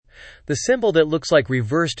The symbol that looks like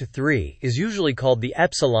reversed 3 is usually called the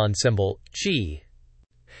epsilon symbol, chi.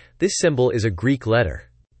 This symbol is a Greek letter.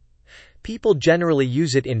 People generally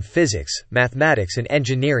use it in physics, mathematics and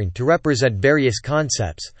engineering to represent various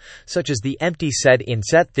concepts, such as the empty set in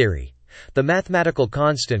set theory, the mathematical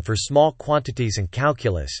constant for small quantities and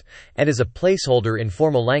calculus, and as a placeholder in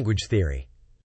formal language theory.